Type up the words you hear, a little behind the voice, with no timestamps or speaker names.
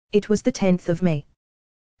It was the 10th of May.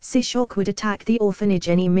 Sishok would attack the orphanage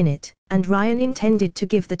any minute, and Ryan intended to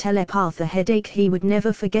give the telepath a headache he would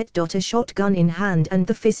never forget. A shotgun in hand and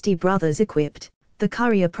the Fisty brothers equipped, the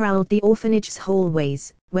courier prowled the orphanage's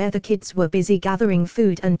hallways, where the kids were busy gathering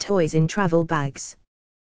food and toys in travel bags.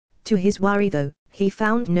 To his worry though, he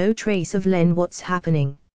found no trace of Len. What's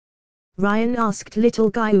happening? Ryan asked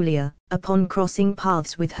little Giulia, upon crossing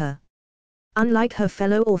paths with her. Unlike her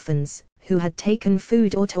fellow orphans, who had taken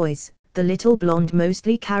food or toys, the little blonde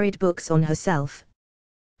mostly carried books on herself.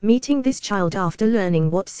 Meeting this child after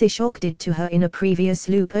learning what Sishok did to her in a previous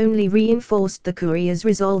loop only reinforced the courier's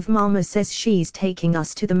resolve. Mama says she's taking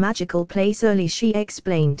us to the magical place early, she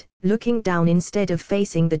explained, looking down instead of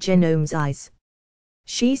facing the genome's eyes.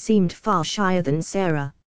 She seemed far shyer than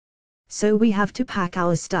Sarah. So we have to pack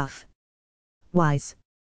our stuff. Wise.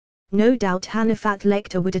 No doubt Hanifat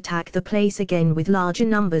Lecter would attack the place again with larger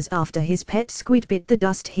numbers after his pet squid bit the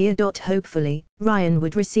dust here. Hopefully, Ryan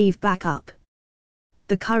would receive backup.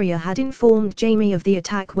 The courier had informed Jamie of the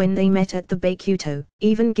attack when they met at the Bakuto,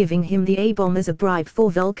 even giving him the A-bomb as a bribe for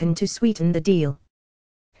Vulcan to sweeten the deal.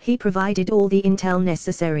 He provided all the intel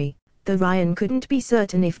necessary, though Ryan couldn't be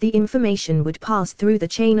certain if the information would pass through the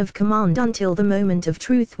chain of command until the moment of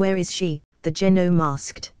truth. Where is she? The genome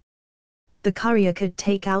asked. The courier could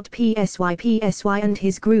take out PSY and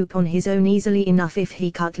his group on his own easily enough if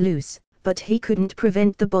he cut loose, but he couldn't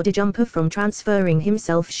prevent the bodyjumper from transferring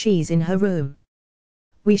himself. She's in her room.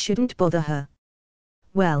 We shouldn't bother her.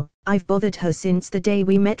 Well, I've bothered her since the day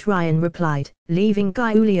we met, Ryan replied, leaving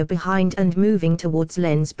Giulia behind and moving towards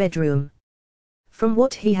Len's bedroom. From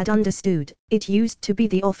what he had understood, it used to be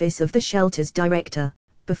the office of the shelter's director.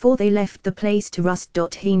 Before they left the place to rust.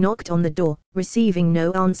 He knocked on the door, receiving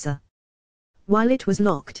no answer. While it was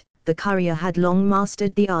locked, the courier had long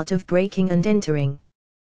mastered the art of breaking and entering.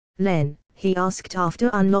 Len, he asked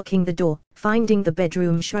after unlocking the door, finding the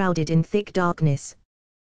bedroom shrouded in thick darkness.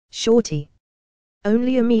 Shorty.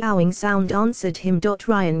 Only a meowing sound answered him.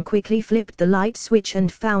 Ryan quickly flipped the light switch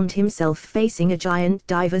and found himself facing a giant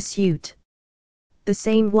diver suit. The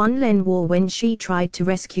same one Len wore when she tried to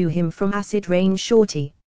rescue him from acid rain.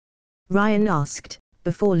 Shorty? Ryan asked,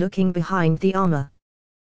 before looking behind the armor.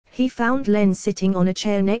 He found Len sitting on a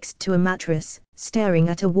chair next to a mattress, staring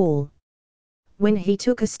at a wall. When he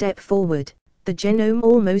took a step forward, the genome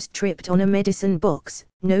almost tripped on a medicine box,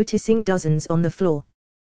 noticing dozens on the floor.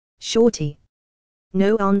 Shorty?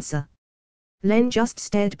 No answer. Len just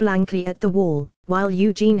stared blankly at the wall, while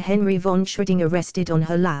Eugene Henry von Schrödinger rested on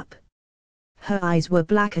her lap. Her eyes were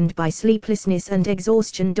blackened by sleeplessness and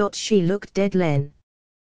exhaustion. She looked dead. Len.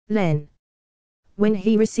 Len. When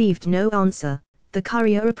he received no answer, the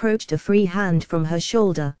courier approached a free hand from her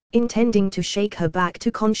shoulder, intending to shake her back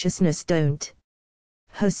to consciousness. Don't.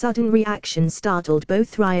 Her sudden reaction startled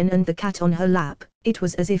both Ryan and the cat on her lap. It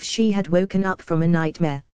was as if she had woken up from a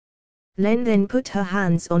nightmare. Len then put her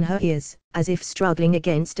hands on her ears, as if struggling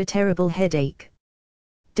against a terrible headache.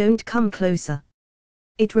 Don't come closer.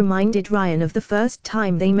 It reminded Ryan of the first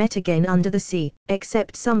time they met again under the sea,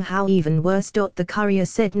 except somehow even worse. The courier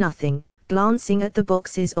said nothing, glancing at the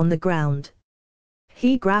boxes on the ground.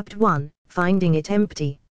 He grabbed one, finding it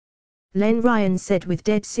empty. Len, Ryan said with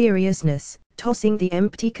dead seriousness, tossing the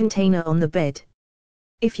empty container on the bed.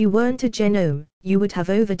 If you weren't a genome, you would have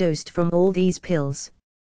overdosed from all these pills.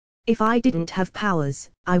 If I didn't have powers,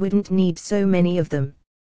 I wouldn't need so many of them.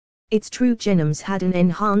 It's true genomes had an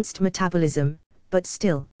enhanced metabolism, but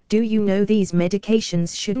still, do you know these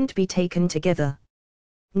medications shouldn't be taken together?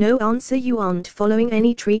 No answer. You aren't following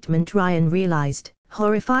any treatment, Ryan realized,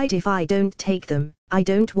 horrified. If I don't take them, I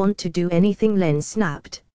don't want to do anything, Len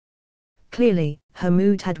snapped. Clearly, her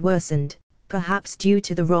mood had worsened, perhaps due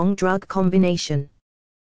to the wrong drug combination.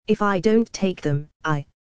 If I don't take them, I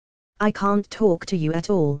can't talk to you at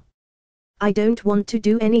all. I don't want to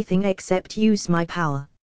do anything except use my power.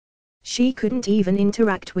 She couldn't even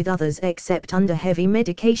interact with others except under heavy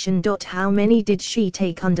medication. How many did she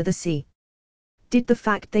take under the sea? Did the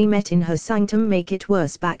fact they met in her sanctum make it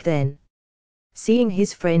worse back then? Seeing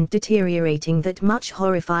his friend deteriorating that much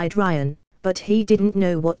horrified Ryan, but he didn't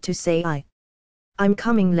know what to say. I'm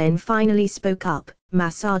coming, Len finally spoke up,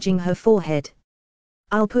 massaging her forehead.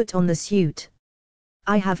 I'll put on the suit.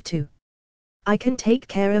 I have to. I can take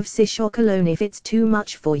care of Sishok alone if it's too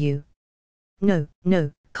much for you. No,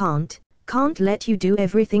 can't let you do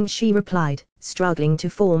everything, she replied, struggling to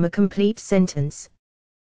form a complete sentence.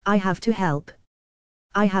 I have to help.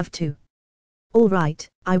 I have to. All right,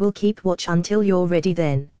 I will keep watch until you're ready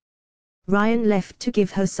then. Ryan left to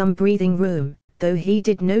give her some breathing room, though he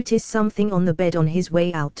did notice something on the bed on his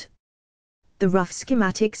way out. the rough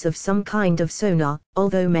schematics of some kind of sonar,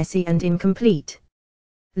 although messy and incomplete.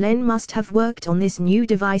 Len must have worked on this new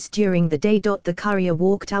device during the day. The courier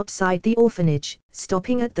walked outside the orphanage,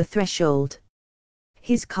 stopping at the threshold.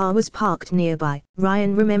 His car was parked nearby,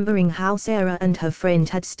 Ryan remembering how Sarah and her friend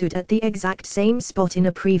had stood at the exact same spot in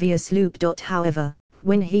a previous loop. However,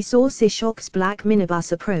 when he saw Sishok's black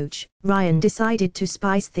minibus approach, Ryan decided to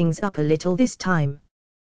spice things up a little this time.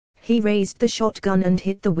 He raised the shotgun and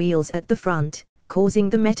hit the wheels at the front,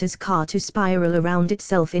 causing the Meta's car to spiral around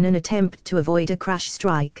itself in an attempt to avoid a crash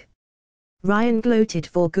strike. Ryan gloated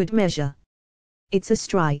for good measure. It's a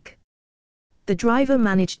strike. The driver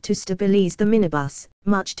managed to stabilize the minibus,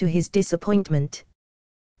 much to his disappointment.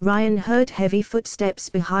 Ryan heard heavy footsteps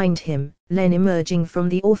behind him, Len emerging from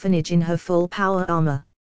the orphanage in her full power armor.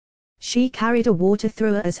 She carried a water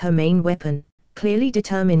thrower as her main weapon, clearly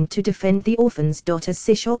determined to defend the orphans. As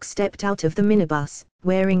Sishok stepped out of the minibus,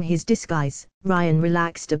 wearing his disguise, Ryan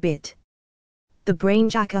relaxed a bit. The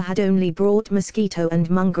brainjacker had only brought Mosquito and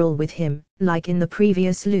Mongrel with him, like in the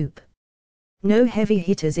previous loop. No heavy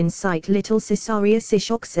hitters in sight, little Cesaria,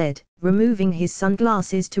 Sishok said, removing his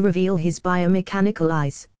sunglasses to reveal his biomechanical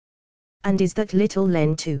eyes. And is that little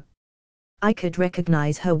Len too? I could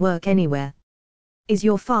recognize her work anywhere. Is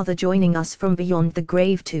your father joining us from beyond the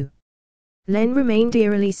grave too? Len remained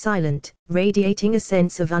eerily silent, radiating a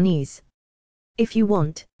sense of unease. If you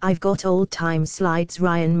want, I've got old-time slides,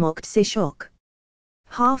 Ryan mocked Sishok.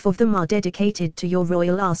 Half of them are dedicated to your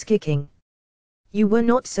royal ass-kicking. You were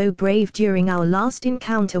not so brave during our last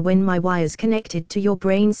encounter when my wires connected to your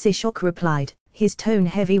brain, Sishok replied, his tone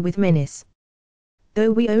heavy with menace.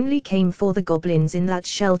 Though we only came for the goblins in that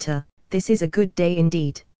shelter, this is a good day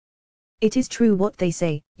indeed. It is true what they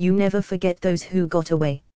say, you never forget those who got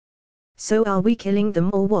away. So are we killing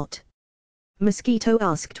them or what? Mosquito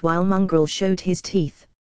asked while Mongrel showed his teeth.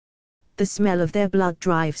 The smell of their blood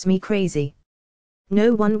drives me crazy.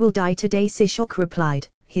 No one will die today, Sishok replied,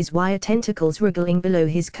 his wire tentacles wriggling below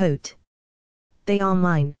his coat. They are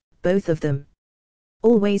mine, both of them.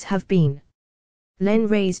 Always have been. Len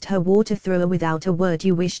raised her water thrower without a word.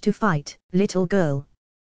 You wish to fight, little girl?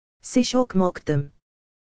 Sishok mocked them.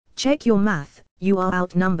 Check your math, you are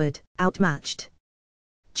outnumbered, outmatched.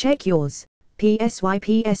 Check yours, PSY,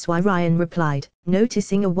 Ryan replied,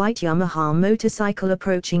 noticing a white Yamaha motorcycle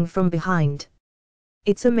approaching from behind.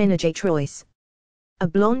 It's a Menagetrois. A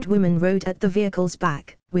blonde woman rode at the vehicle's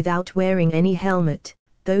back, without wearing any helmet,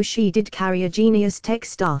 though she did carry a genius tech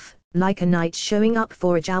staff, like a knight showing up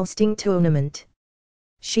for a jousting tournament.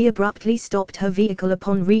 She abruptly stopped her vehicle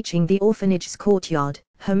upon reaching the orphanage's courtyard,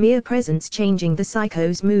 her mere presence changing the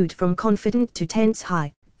psycho's mood from confident to tense.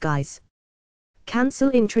 Hi, guys. Cancel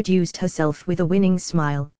introduced herself with a winning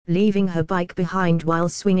smile, leaving her bike behind while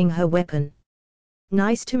swinging her weapon.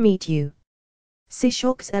 Nice to meet you.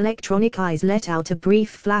 Sishok's electronic eyes let out a brief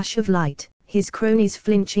flash of light, his cronies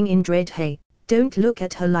flinching in dread. Hey, don't look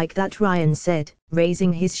at her like that, Ryan said,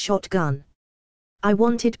 raising his shotgun. I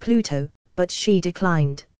wanted Pluto, but she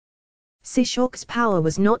declined. Sishok's power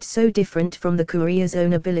was not so different from the courier's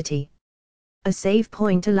own ability. A save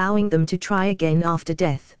point allowing them to try again after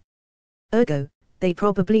death. Ergo, they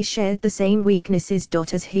probably shared the same weaknesses.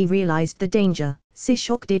 As he realized the danger,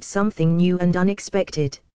 Sishok did something new and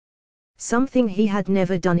unexpected. Something he had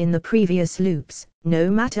never done in the previous loops, no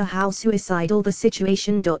matter how suicidal the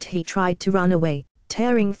situation. He tried to run away,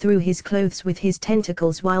 tearing through his clothes with his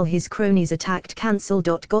tentacles while his cronies attacked. Cancel.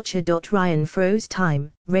 Gotcha. Ryan froze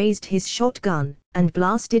time, raised his shotgun, and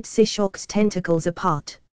blasted Sishok's tentacles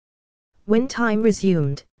apart. When time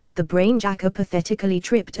resumed, the brainjacker pathetically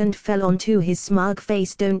tripped and fell onto his smug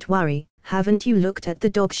face. Don't worry, haven't you looked at the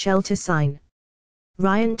dog shelter sign?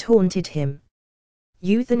 Ryan taunted him.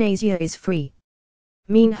 Euthanasia is free.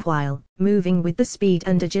 Meanwhile, moving with the speed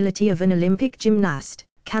and agility of an Olympic gymnast,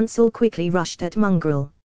 Cancel quickly rushed at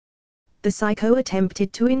Mongrel. The psycho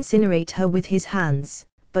attempted to incinerate her with his hands,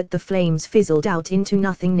 but the flames fizzled out into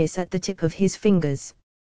nothingness at the tip of his fingers.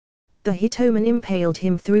 The Hitoman impaled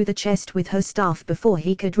him through the chest with her staff before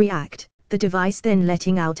he could react, the device then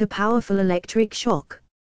letting out a powerful electric shock.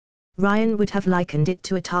 Ryan would have likened it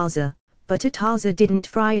to a taser, but a taser didn't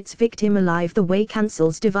fry its victim alive the way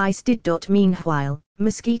Cancel's device did. Meanwhile,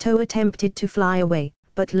 Mosquito attempted to fly away,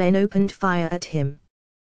 but Len opened fire at him.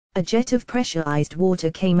 A jet of pressurized water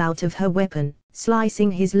came out of her weapon,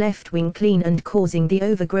 slicing his left wing clean and causing the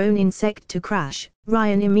overgrown insect to crash.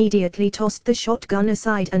 Ryan immediately tossed the shotgun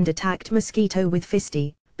aside and attacked Mosquito with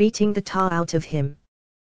Fisty, beating the tar out of him.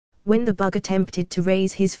 When the bug attempted to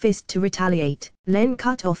raise his fist to retaliate, Len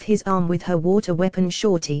cut off his arm with her water weapon.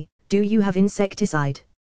 Shorty, do you have insecticide?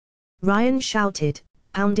 Ryan shouted,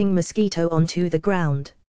 pounding Mosquito onto the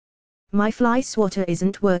ground. My fly swatter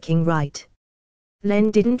isn't working right.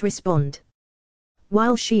 Len didn't respond.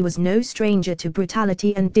 While she was no stranger to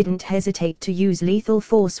brutality and didn't hesitate to use lethal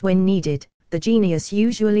force when needed, the genius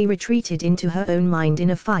usually retreated into her own mind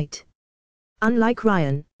in a fight. Unlike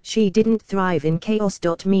Ryan, she didn't thrive in chaos.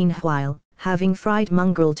 Meanwhile, having fried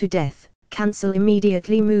Mongrel to death, Cancel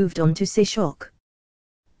immediately moved on to Sishok.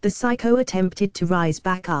 The Psycho attempted to rise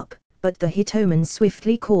back up, but the Hitoman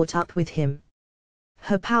swiftly caught up with him.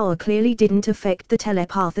 Her power clearly didn't affect the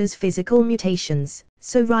telepather's physical mutations,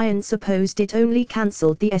 so Ryan supposed it only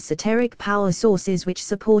cancelled the esoteric power sources which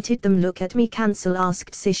supported them. Look at me, Cancel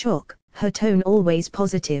asked Sishok, her tone always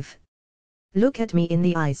positive. Look at me in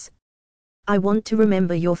the eyes. I want to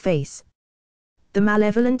remember your face. The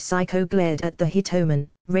malevolent Psycho glared at the Hitoman,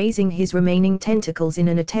 raising his remaining tentacles in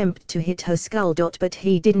an attempt to hit her skull. But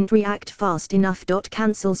he didn't react fast enough.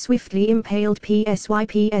 Cancel swiftly impaled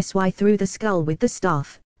Psy through the skull with the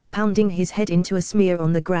staff, pounding his head into a smear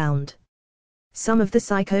on the ground. Some of the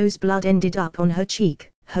Psycho's blood ended up on her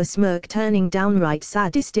cheek, her smirk turning downright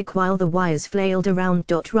sadistic while the wires flailed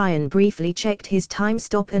around. Ryan briefly checked his time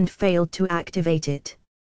stop and failed to activate it.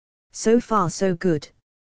 So far so good.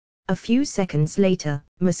 A few seconds later,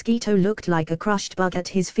 Mosquito looked like a crushed bug at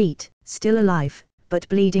his feet, still alive, but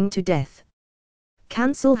bleeding to death.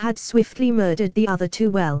 Cancel had swiftly murdered the other two.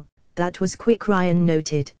 Well, that was quick, Ryan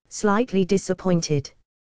noted, slightly disappointed.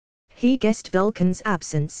 He guessed Vulcan's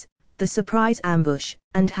absence, the surprise ambush,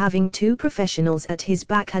 and having two professionals at his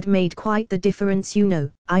back had made quite the difference.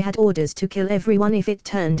 I had orders to kill everyone if it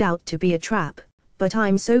turned out to be a trap, but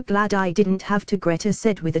I'm so glad I didn't have to, Greta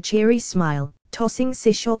said with a cheery smile, tossing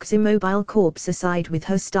Sishok's immobile corpse aside with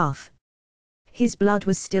her staff. His blood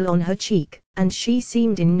was still on her cheek, and she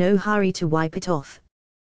seemed in no hurry to wipe it off.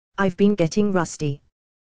 I've been getting rusty.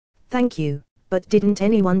 Thank you, but didn't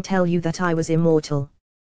anyone tell you that I was immortal?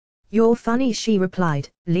 You're funny, she replied,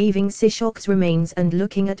 leaving Sishok's remains and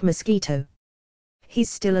looking at Mosquito. He's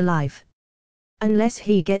still alive. Unless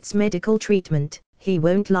he gets medical treatment, he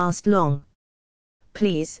won't last long.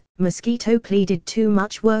 Please, Mosquito pleaded. Too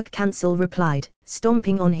much work, Cancel replied,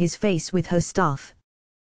 stomping on his face with her staff.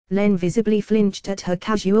 Len visibly flinched at her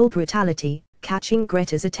casual brutality, catching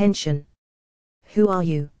Greta's attention. Who are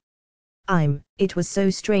you? It was so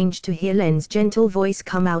strange to hear Len's gentle voice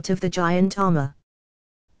come out of the giant armor.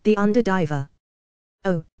 The Underdiver.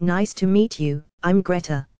 Oh, nice to meet you, I'm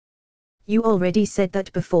Greta. You already said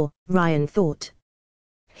that before, Ryan thought.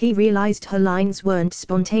 He realized her lines weren't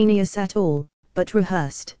spontaneous at all, but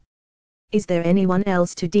rehearsed. Is there anyone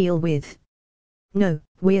else to deal with? No,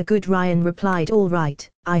 we're good, Ryan replied. All right,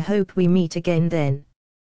 I hope we meet again then.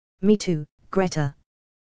 Me too, Greta.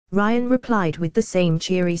 Ryan replied with the same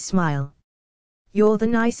cheery smile. You're the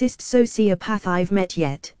nicest sociopath I've met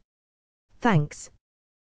yet. Thanks.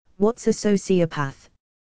 What's a sociopath?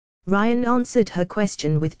 Ryan answered her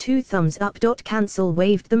question with two thumbs up. Cancel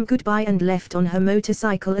waved them goodbye and left on her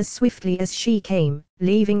motorcycle as swiftly as she came,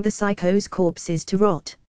 leaving the Psycho's corpses to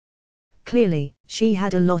rot. Clearly, she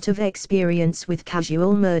had a lot of experience with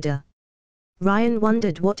casual murder. Ryan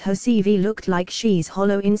wondered what her CV looked like. She's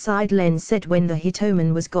hollow inside, Len said when the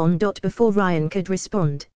Hitoman was gone. Before Ryan could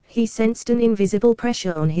respond, he sensed an invisible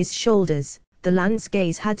pressure on his shoulders. The land's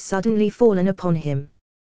gaze had suddenly fallen upon him.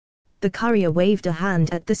 The courier waved a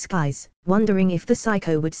hand at the skies, wondering if the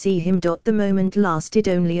Psycho would see him. The moment lasted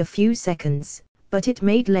only a few seconds, but it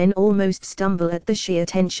made Len almost stumble at the sheer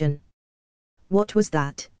tension. What was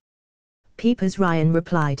that? Peepers, Ryan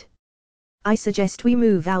replied. I suggest we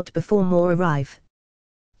move out before more arrive.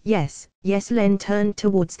 Yes, Len turned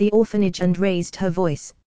towards the orphanage and raised her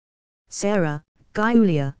voice. Sarah,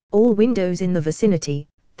 Giulia, all windows in the vicinity,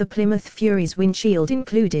 the Plymouth Fury's windshield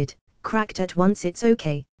included, cracked at once. It's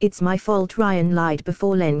okay, it's my fault, Ryan lied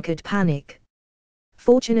before Len could panic.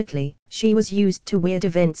 Fortunately, she was used to weird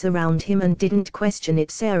events around him and didn't question it.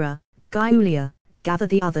 Sarah, Giulia, gather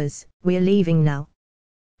the others, we're leaving now.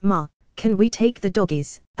 Ma, can we take the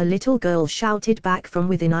doggies? A little girl shouted back from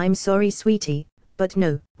within. I'm sorry, sweetie, but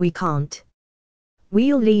no, we can't.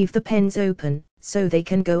 We'll leave the pens open, so they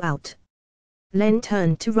can go out. Len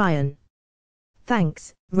turned to Ryan.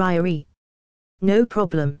 Thanks, Ryrie. No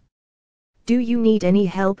problem. Do you need any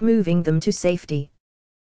help moving them to safety?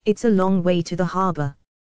 It's a long way to the harbor.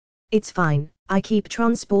 It's fine, I keep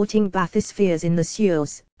transporting bathyspheres in the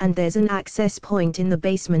sewers, and there's an access point in the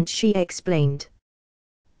basement, she explained.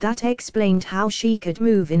 That explained how she could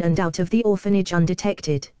move in and out of the orphanage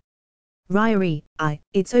undetected. Ryrie,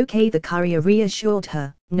 it's okay, the courier reassured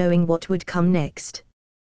her, knowing what would come next.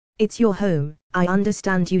 It's your home, I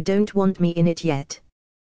understand you don't want me in it yet.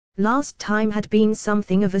 Last time had been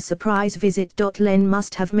something of a surprise visit. Len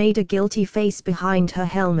must have made a guilty face behind her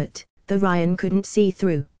helmet, the Ryan couldn't see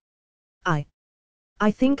through. I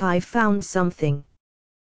think I've found something.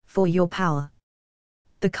 For your power.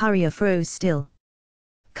 The courier froze still.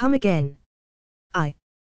 Come again.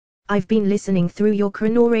 I've been listening through your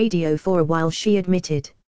chronoradio for a while, she admitted.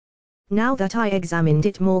 Now that I examined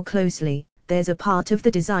it more closely, there's a part of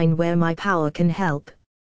the design where my power can help.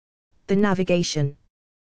 The navigation.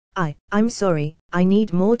 I'm sorry, I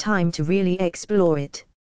need more time to really explore it.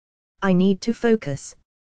 I need to focus.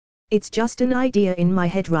 It's just an idea in my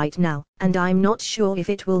head right now, and I'm not sure if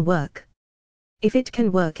it will work. If it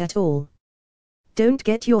can work at all. Don't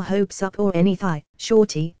get your hopes up or anything,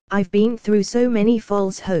 shorty, I've been through so many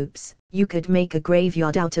false hopes, you could make a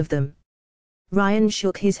graveyard out of them. Ryan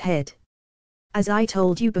shook his head. As I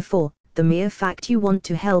told you before, the mere fact you want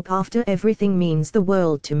to help after everything means the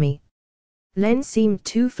world to me. Len seemed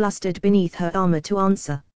too flustered beneath her armor to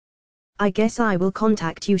answer. I guess I will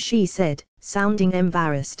contact you, she said, sounding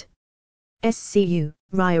embarrassed. SCU,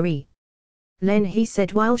 Ryrie. Len, he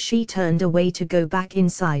said while she turned away to go back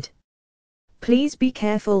inside. Please be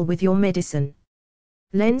careful with your medicine.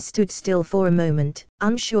 Len stood still for a moment,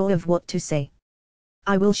 unsure of what to say.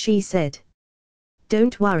 I will, she said.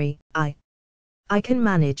 Don't worry, I can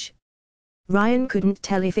manage. Ryan couldn't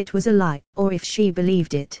tell if it was a lie, or if she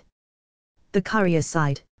believed it. The courier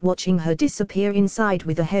sighed, watching her disappear inside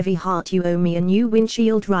with a heavy heart. You owe me a new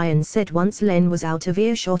windshield, Ryan said once Len was out of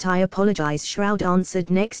earshot. I apologize, Shroud answered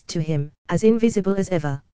next to him, as invisible as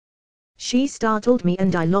ever. She startled me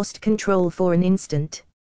and I lost control for an instant.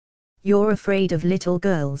 You're afraid of little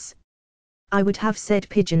girls. I would have said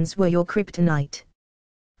pigeons were your kryptonite.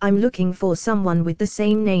 I'm looking for someone with the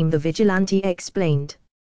same name, the vigilante explained.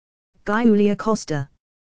 Giulia Costa.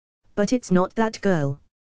 But it's not that girl.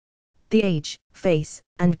 The age, face,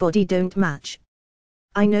 and body don't match.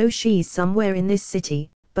 I know she's somewhere in this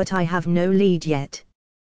city, but I have no lead yet.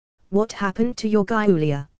 What happened to your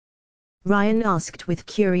Giulia? Ryan asked with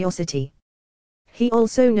curiosity. He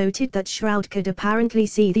also noted that Shroud could apparently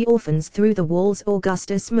see the orphans through the walls.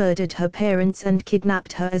 Augustus murdered her parents and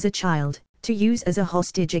kidnapped her as a child, to use as a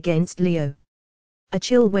hostage against Leo. A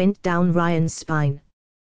chill went down Ryan's spine.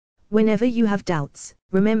 Whenever you have doubts,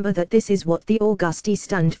 remember that this is what the Augusti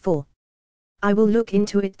stand for. I will look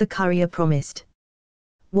into it, the courier promised.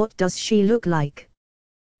 What does she look like?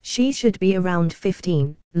 She should be around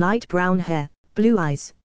 15, light brown hair, blue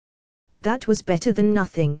eyes. That was better than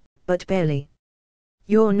nothing, but barely.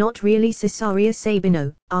 You're not really Cesaria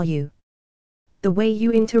Sabino, are you? The way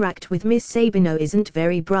you interact with Miss Sabino isn't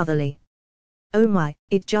very brotherly. Oh my,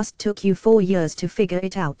 it just took you 4 years to figure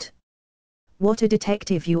it out. What a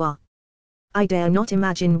detective you are. I dare not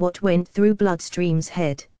imagine what went through Bloodstream's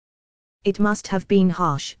head. It must have been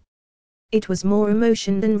harsh. It was more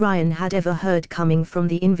emotion than Ryan had ever heard coming from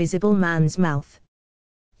the invisible man's mouth.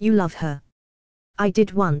 You love her. I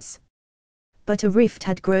did once. But a rift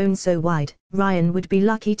had grown so wide, Ryan would be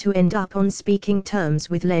lucky to end up on speaking terms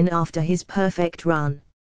with Len after his perfect run.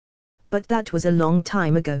 But that was a long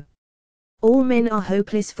time ago. All men are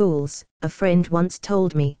hopeless fools, a friend once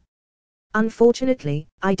told me. Unfortunately,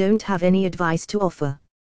 I don't have any advice to offer.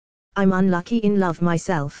 I'm unlucky in love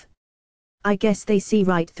myself. I guess they see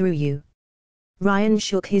right through you. Ryan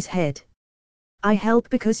shook his head. I help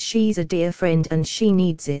because she's a dear friend and she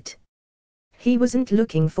needs it. He wasn't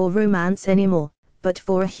looking for romance anymore, but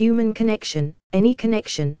for a human connection, any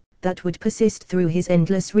connection, that would persist through his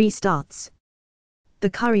endless restarts. The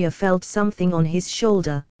courier felt something on his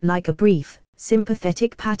shoulder, like a brief,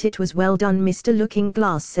 sympathetic pat. It was well done, Mr.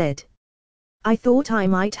 Looking-Glass said. I thought I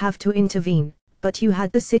might have to intervene, but you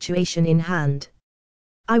had the situation in hand.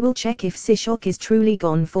 I will check if Sishok is truly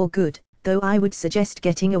gone for good, though I would suggest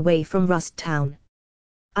getting away from Rust Town.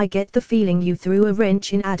 I get the feeling you threw a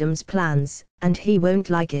wrench in Adam's plans, and he won't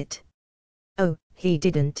like it. Oh, he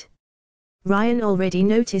didn't. Ryan already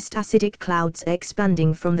noticed acidic clouds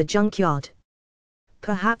expanding from the junkyard.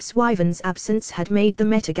 Perhaps Wyvern's absence had made the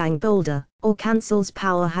Metagang bolder, or Cancel's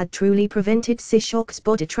power had truly prevented Sishok's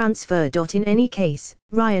body transfer. In any case,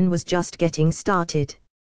 Ryan was just getting started.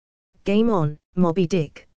 Game on, Moby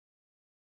Dick.